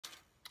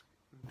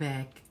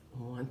Back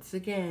once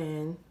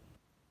again.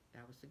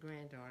 That was the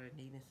granddaughter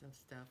needing some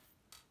stuff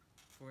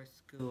for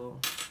school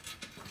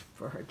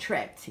for her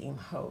track team.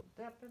 Hold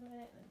up a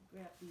minute and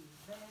grab these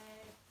bags.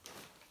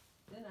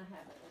 Then I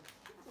have a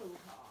food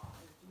haul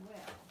as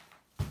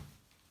well.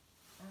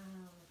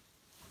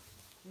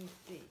 Let me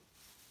see.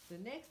 The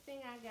next thing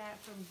I got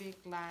from Big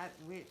Lot,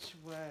 which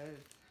was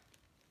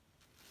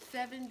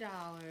 $7,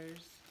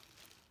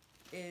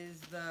 is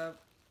the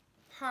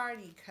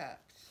party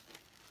cups.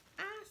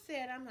 I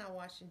said I'm not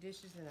washing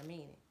dishes and I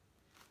mean it.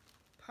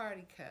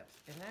 Party cups.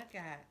 And I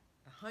got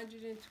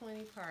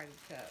 120 party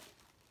cups.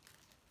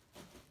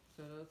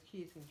 So those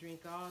kids can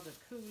drink all the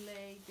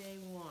Kool-Aid they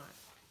want.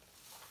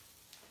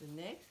 The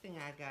next thing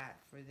I got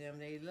for them,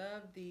 they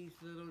love these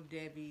Little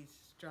Debbie's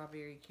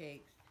strawberry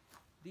cakes.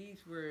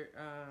 These were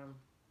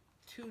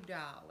 $2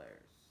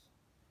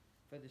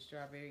 for the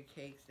strawberry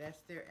cakes.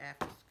 That's their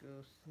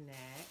after-school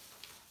snack.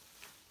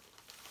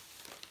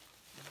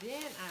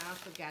 Then I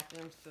also got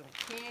them some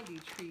candy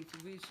treats,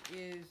 which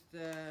is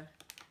the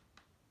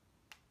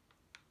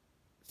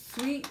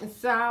sweet and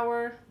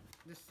sour,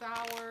 the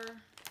sour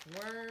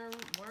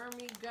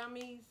wormy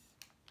gummies.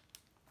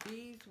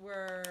 These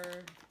were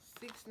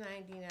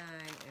 $6.99,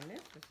 and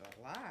this was a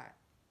lot.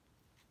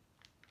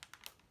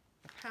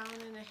 1.5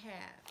 pounds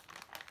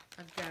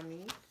of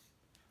gummies.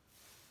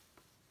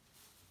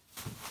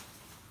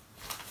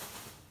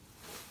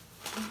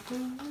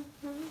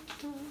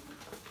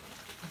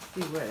 Let's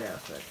see what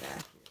else I got here.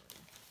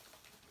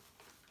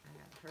 I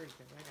gotta hurry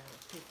because I gotta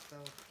pick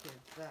those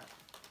kids up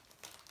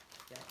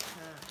that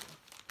time.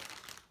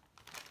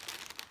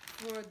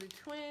 For the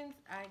twins,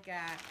 I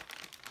got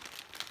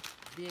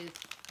this,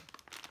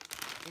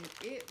 and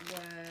it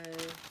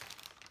was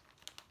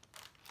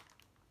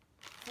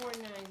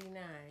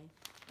 $4.99.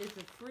 It's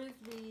a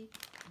frisbee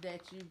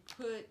that you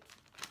put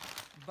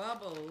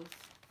bubbles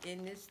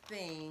in this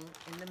thing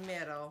in the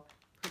middle,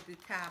 put the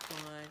top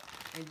on,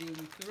 and then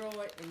you throw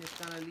it, and it's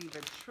gonna leave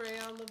a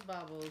trail of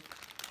bubbles.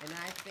 And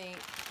I think,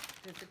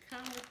 does it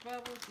come with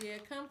bubbles? Yeah,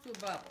 it comes with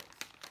bubbles.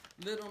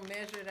 Little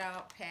measured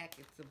out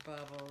packets of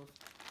bubbles,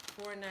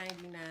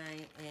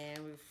 $4.99,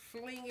 and we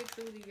fling it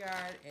through the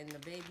yard, and the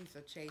babies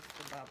will chase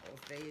the bubbles.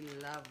 They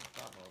love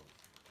bubbles.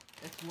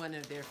 That's one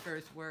of their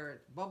first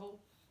words, bubble.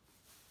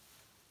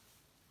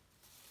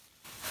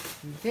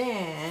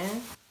 Then,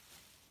 let's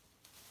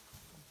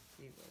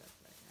see what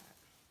else I got.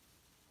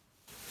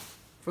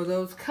 For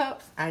those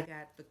cups, I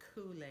got the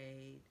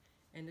Kool-Aid,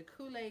 and the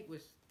Kool-Aid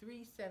was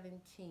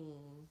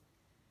 $3.17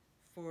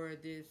 for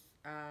this,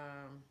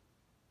 and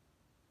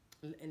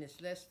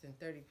it's less than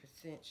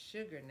 30%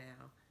 sugar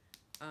now.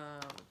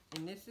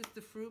 And this is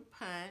the fruit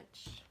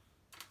punch.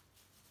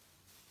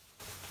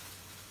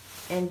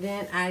 And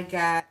then I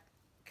got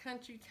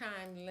Country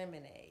Time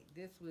lemonade.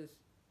 This was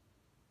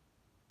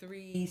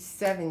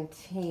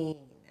 $3.17,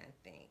 I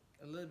think.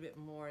 A little bit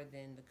more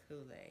than the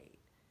Kool-Aid.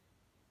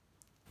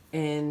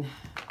 And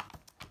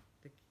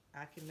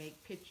I can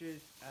make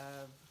pictures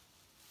of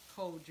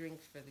cold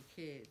drinks for the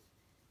kids.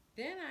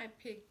 Then I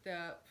picked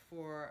up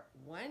for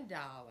 $1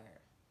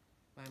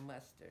 my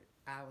mustard.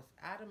 I was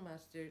out of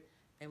mustard,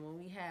 and when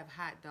we have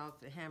hot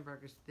dogs and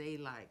hamburgers, they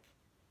like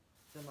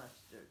the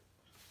mustard.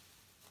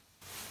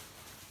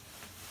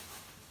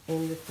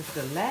 And this is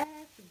the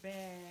last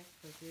bag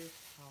for this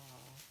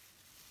haul,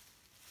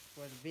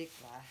 for the Big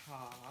Lot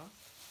haul.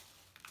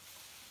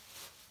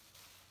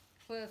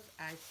 Plus,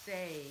 I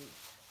saved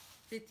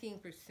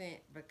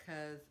 15%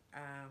 because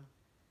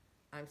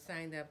I'm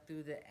signed up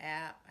through the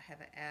app. I have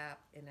an app,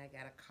 and I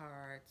got a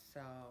card,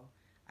 so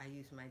I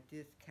use my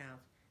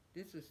discounts.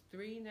 This was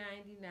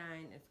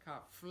 $3.99. It's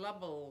called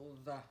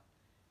Flubbles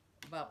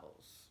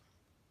Bubbles.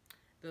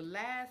 The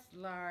last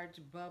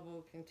large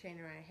bubble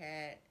container I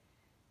had,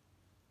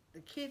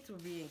 the kids were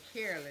being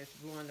careless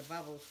blowing the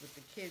bubbles with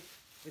the kids,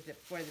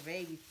 for the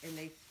babies, and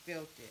they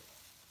spilled it.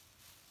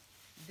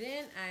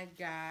 Then I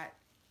got,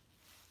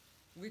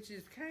 which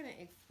is kind of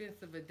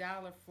expensive,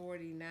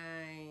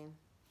 $1.49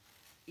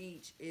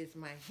 each, is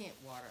my hint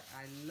water.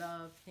 I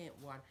love hint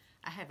water.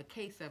 I have a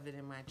case of it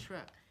in my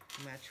truck.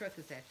 My truck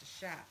is at the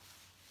shop,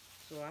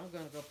 so I'm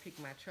going to go pick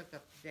my truck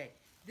up today.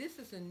 This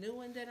is a new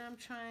one that I'm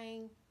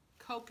trying,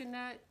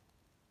 coconut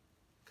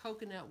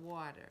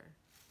water.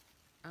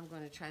 I'm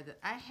going to try the,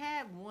 I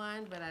had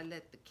one, but I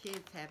let the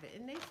kids have it,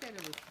 and they said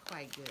it was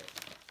quite good.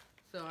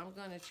 So I'm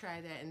going to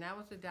try that, and that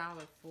was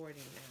 $1.49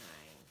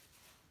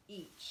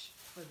 each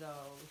for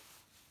those.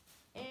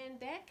 And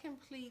that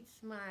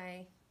completes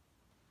my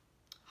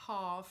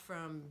haul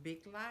from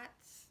Big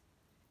Lots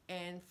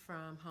and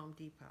from Home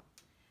Depot.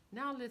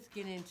 Now let's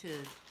get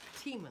into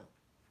Temu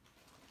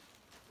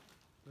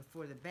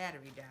before the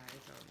battery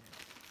dies on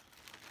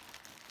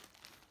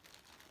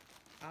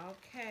this.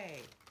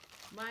 Okay,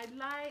 my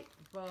light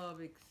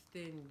bulb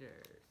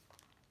extenders.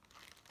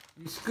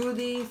 You screw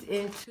these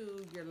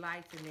into your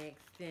lights and they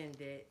extend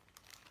it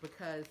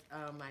because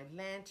my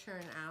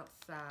lantern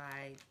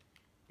outside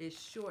is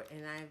short,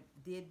 and I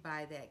did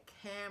buy that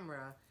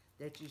camera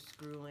that you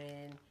screw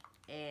in,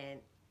 and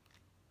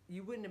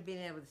you wouldn't have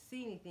been able to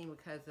see anything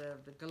because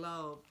of the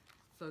globe.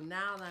 So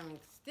now I'm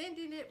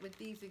extending it with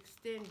these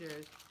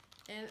extenders.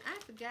 And I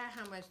forgot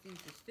how much these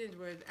extenders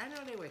were. I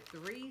know they were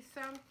 $3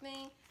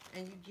 something,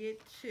 and you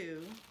get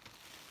 2.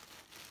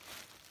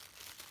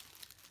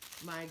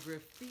 My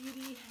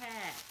graffiti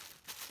hat.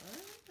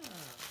 Oh.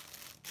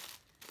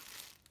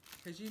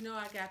 Because you know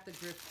I got the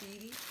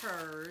graffiti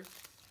purse.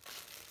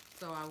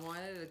 So I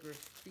wanted a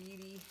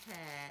graffiti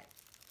hat.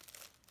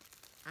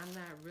 I'm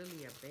not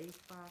really a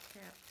baseball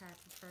cap type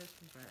of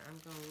person, but I'm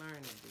going to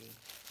learn to be.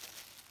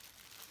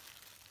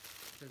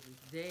 Because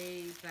it's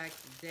days like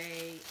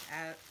today,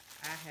 I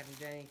haven't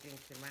done anything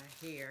to my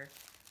hair.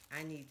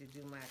 I need to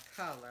do my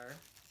color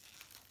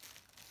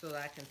so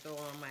that I can throw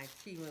on my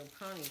Temu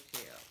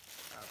ponytail.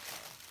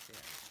 Okay,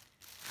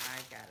 yeah. I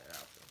got it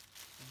open.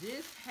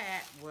 This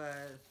hat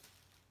was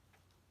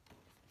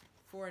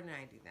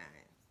 $4.99.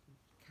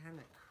 Kind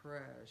of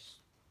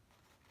crushed.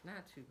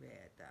 Not too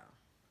bad though.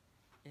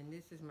 And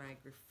this is my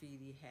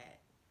graffiti hat.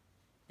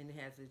 And it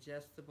has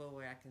adjustable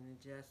where I can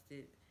adjust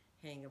it,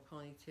 hang a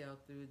ponytail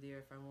through there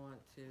if I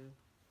want to.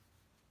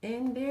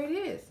 And there it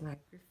is, my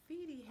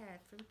graffiti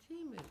hat from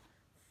Temu,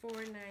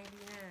 $4.99.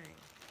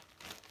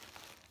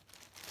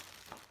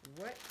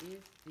 What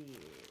is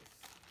this?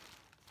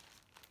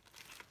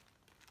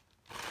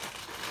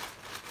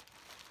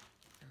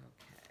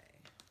 Okay.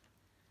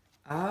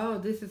 Oh,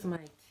 this is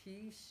my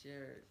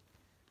t-shirt.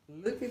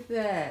 Look at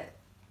that.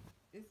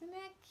 Isn't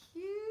that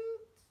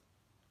cute?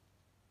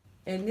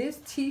 And this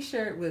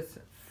t-shirt was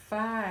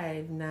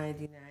 $5.99,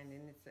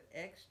 and it's an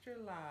extra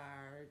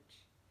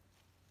large.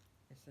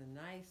 It's a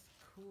nice,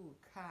 cool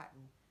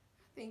cotton.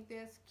 I think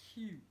that's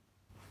cute.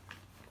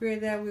 Wear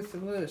that with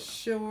some little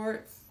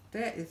shorts.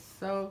 That is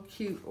so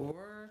cute.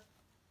 Or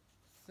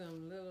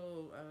some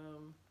little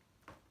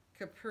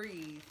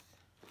capris.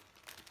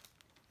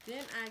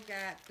 Then I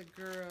got the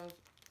girls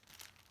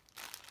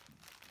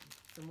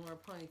some more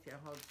ponytail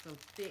holders, some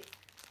thick,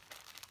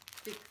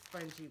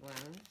 spongy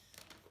ones.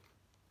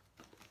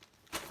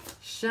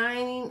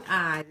 Shining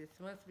eye. This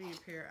must be a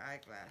pair of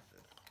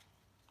eyeglasses.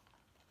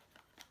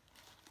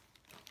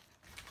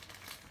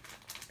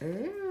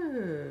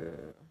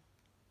 Ooh.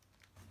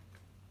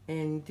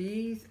 And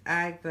these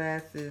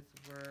eyeglasses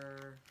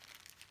were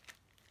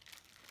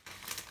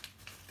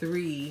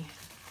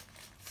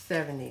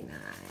 $3.79.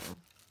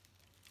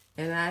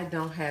 And I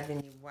don't have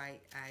any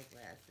white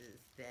eyeglasses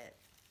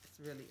that's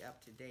really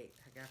up to date.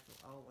 I got some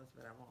old ones,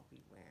 but I won't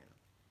be wearing them.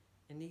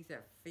 And these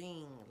are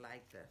Fing,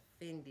 like the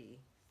Fendi.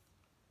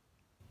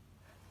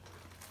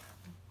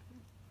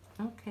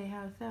 Okay,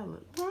 how's that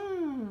look?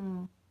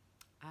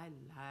 I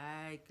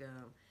like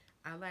them.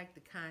 I like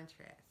the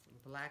contrast,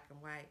 black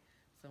and white.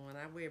 So when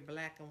I wear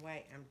black and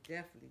white, I'm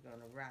definitely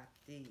gonna rock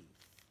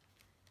these.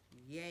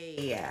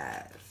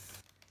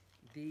 Yes.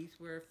 These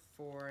were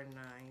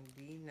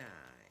 $4.99.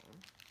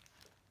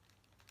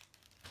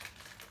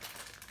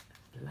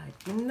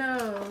 Liking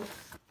those.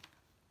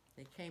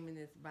 They came in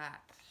this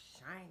box.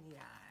 Shiny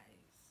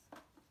eyes.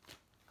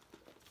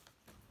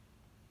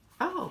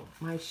 Oh,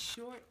 my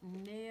short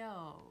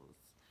nails.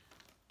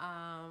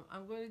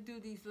 I'm going to do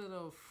these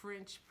little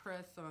French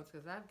press-ons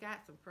because I've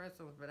got some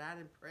press-ons, but I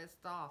didn't press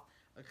off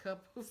a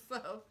couple.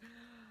 So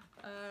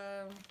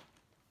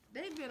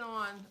they've been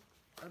on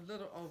a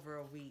little over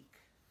a week.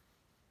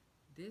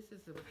 This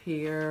is a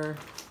pair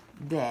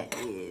that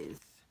is,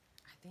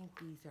 I think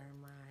these are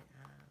my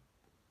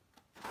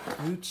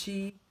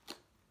Gucci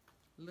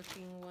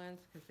looking ones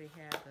because they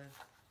have the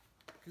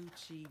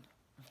Gucci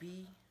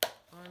B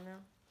on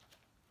them.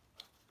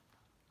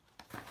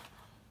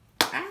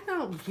 I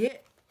don't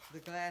get the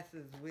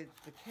glasses with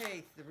the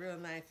case, the real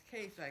nice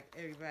case like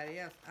everybody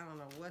else. I don't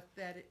know what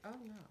that is. Oh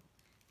no,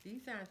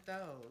 these aren't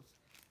those.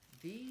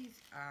 These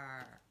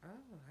are,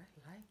 oh, I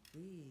like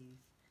these.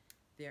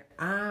 They're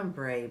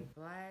ombre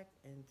black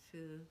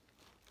into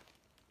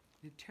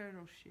the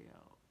turtle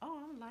shell.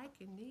 Oh, I'm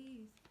liking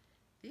these.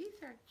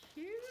 These are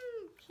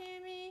cute,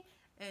 Kimmy.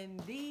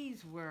 And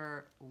these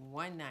were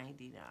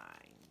 $1.99.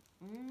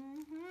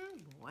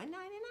 $1.99.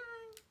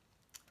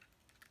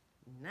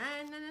 $9.99.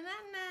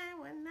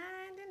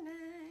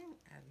 $1.99.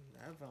 I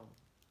love them.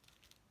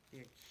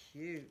 They're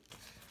cute.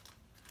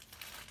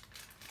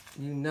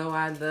 You know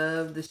I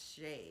love the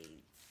shades.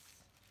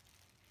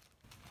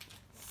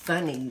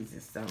 Sunnies,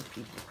 as some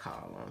people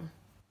call them.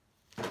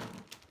 Let's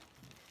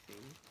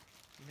see.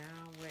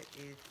 Now what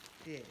is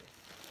this?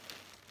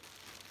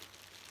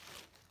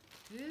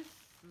 This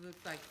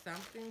looks like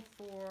something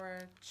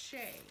for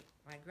Che,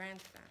 my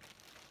grandson.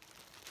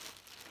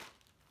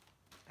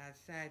 I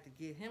decided to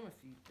get him a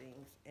few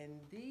things, and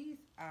these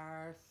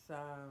are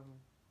some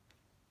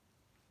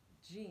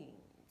jeans.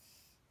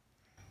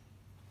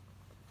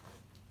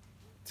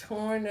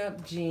 Torn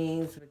up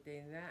jeans, but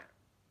they're not,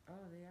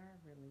 oh, they are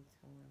really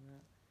torn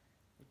up.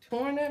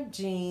 Torn up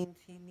jeans,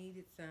 he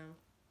needed some.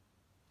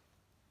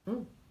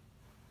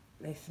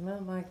 They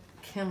smell like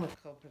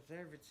chemical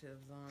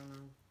preservatives on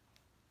them.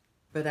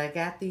 But I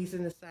got these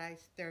in the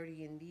size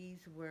 30, and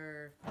these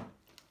were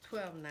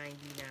 $12.99.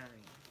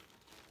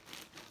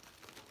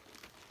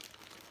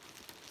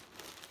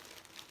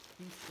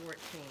 He's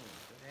 14,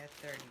 so that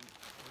 30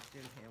 will do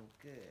him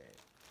good.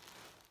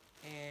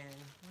 And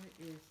what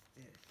is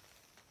this?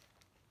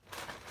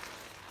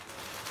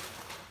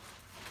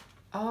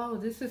 Oh,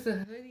 this is a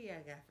hoodie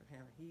I got from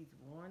him. He's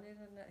worn it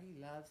enough. He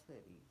loves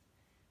hoodies.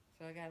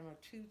 So I got him a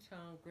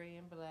two-tone gray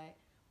and black,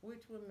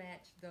 which will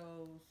match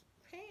those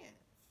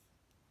pants.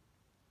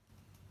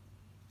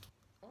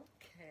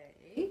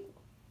 Okay.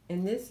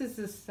 And this is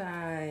a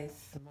size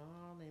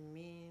small and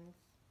men's.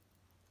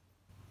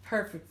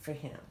 Perfect for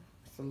him.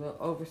 It's a little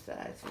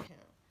oversized for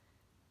him.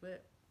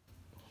 But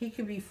he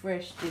could be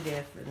fresh to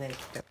death for the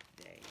next couple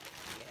of days.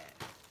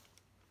 Yes.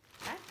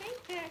 I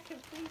think that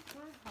completes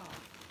my haul.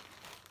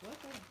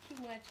 Wasn't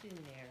too much in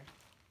there.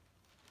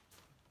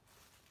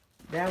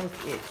 That was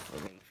it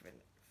for me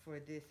for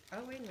this.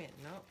 Oh, wait a minute.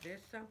 No,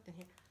 there's something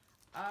here.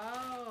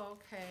 Oh,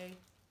 okay.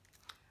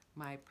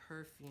 My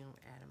perfume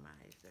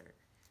atomizer.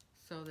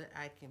 So that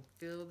I can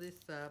fill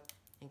this up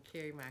and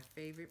carry my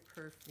favorite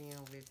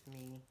perfume with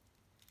me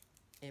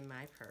in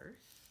my purse.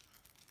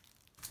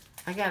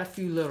 I got a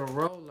few little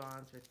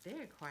roll-ons, but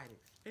they're quite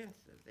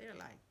expensive. They're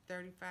like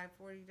 $35,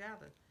 $40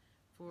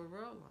 for a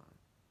roll-on.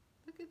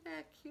 Look at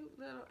that cute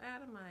little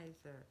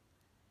atomizer.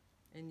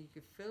 And you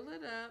can fill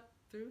it up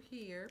through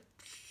here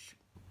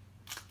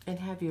and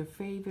have your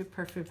favorite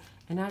perfume.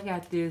 And I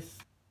got this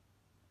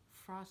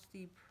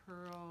Frosty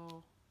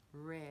Pearl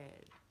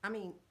Red. I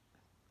mean,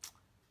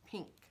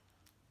 pink.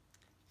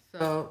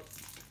 So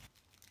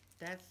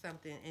that's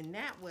something. And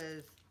that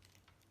was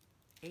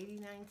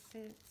 89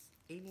 cents.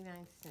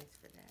 89 cents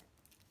for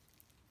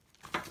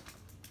that.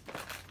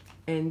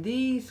 And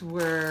these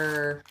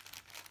were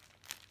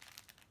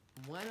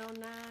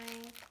 $109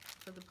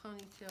 for the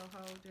ponytail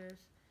holders.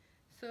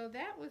 So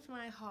that was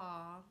my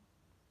haul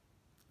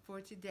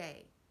for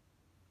today.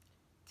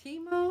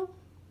 Temu,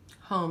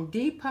 Home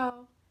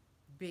Depot,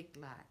 Big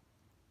Lot,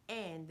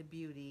 and the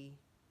beauty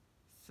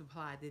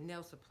supply, the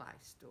nail supply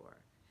store.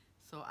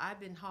 So I've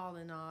been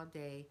hauling all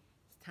day.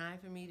 It's time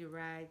for me to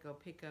ride, go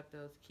pick up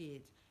those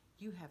kids.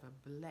 You have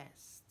a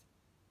blessed,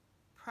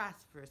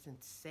 prosperous, and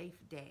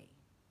safe day.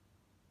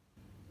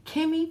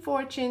 Kimmy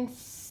Fortune,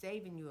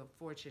 saving you a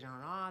fortune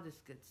on all this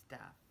good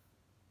stuff.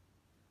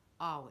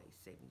 Always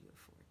saving you a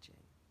fortune.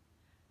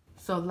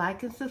 So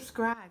like and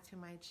subscribe to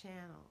my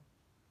channel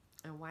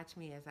and watch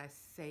me as I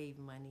save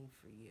money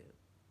for you.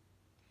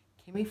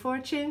 Kimmy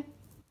Fortune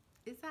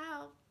is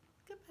out.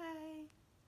 Goodbye.